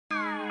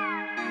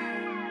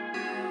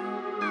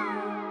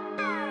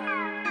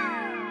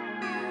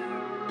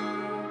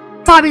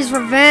Bobby's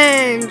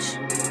Revenge.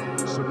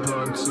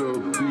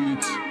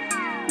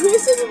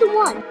 This is the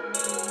one.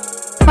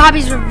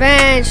 Bobby's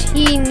Revenge.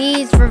 He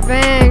needs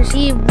revenge.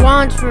 He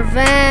wants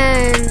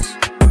revenge.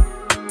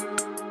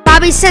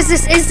 Bobby says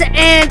this is the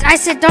end. I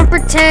said don't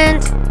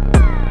pretend.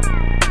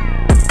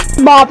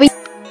 Bobby.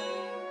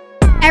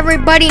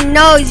 Everybody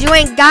knows you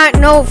ain't got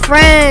no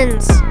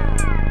friends.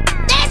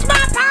 That's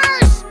my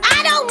purse!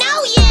 I don't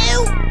know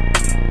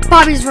you!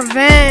 Bobby's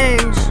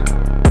Revenge.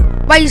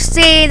 Why you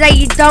say that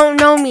you don't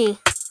know me?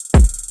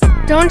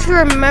 Don't you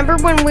remember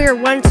when we were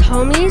once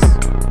homies?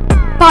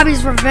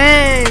 Bobby's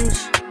Revenge.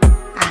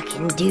 I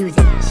can do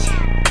this.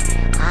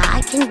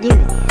 I can do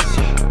this.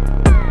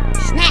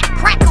 Snap,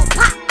 crackle,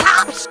 pop,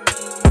 pops!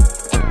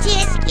 A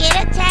tisket,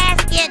 a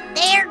tasket,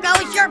 there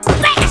goes your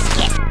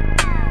basket!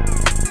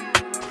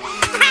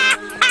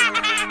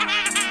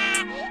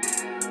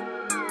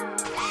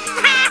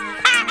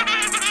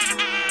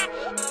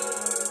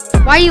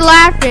 Why you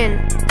laughing?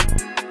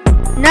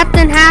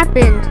 Nothing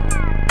happened.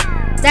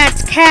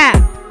 That's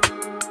cap.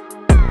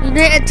 You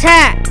didn't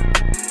attack.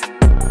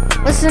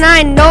 Listen,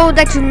 I know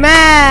that you're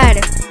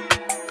mad,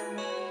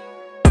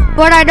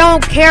 but I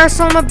don't care,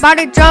 so I'm about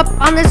to jump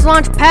on this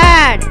launch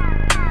pad.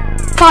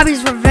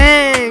 Bobby's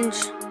Revenge.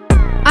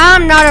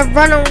 I'm not a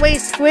runaway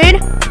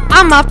squid.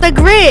 I'm off the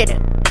grid.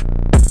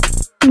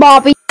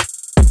 Bobby.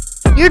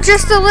 You're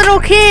just a little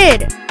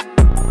kid.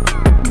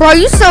 Bro,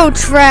 you so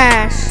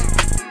trash.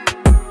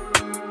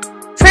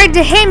 Tried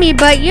to hit me,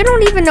 but you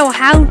don't even know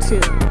how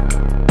to.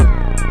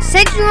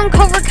 Said you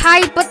uncover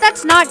Kai, but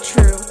that's not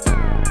true.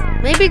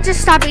 Maybe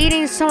just stop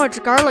eating so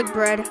much garlic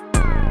bread.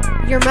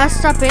 You're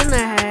messed up in the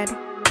head.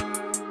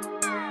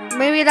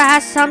 Maybe that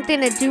has something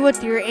to do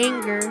with your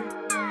anger.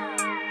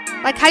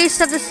 Like how you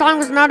said the song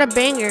was not a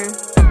banger.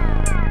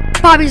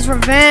 Bobby's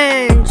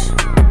Revenge.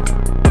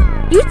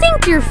 You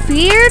think you're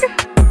feared?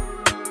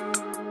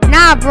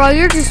 Nah, bro,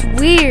 you're just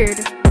weird.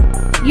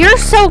 You're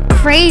so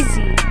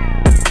crazy.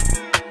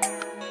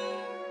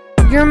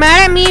 You're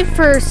mad at me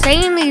for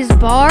saying these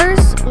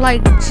bars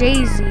like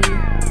Jay-Z,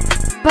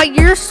 but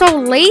you're so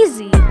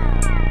lazy.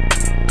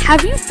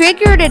 Have you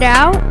figured it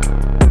out?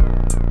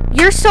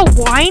 You're so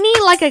whiny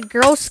like a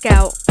Girl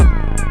Scout.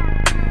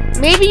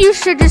 Maybe you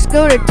should just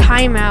go to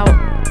timeout.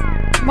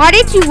 Why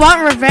did you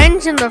want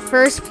revenge in the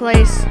first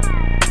place?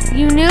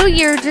 You knew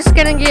you were just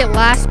gonna get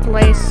last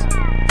place.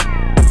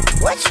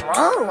 What's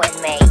wrong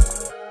with me?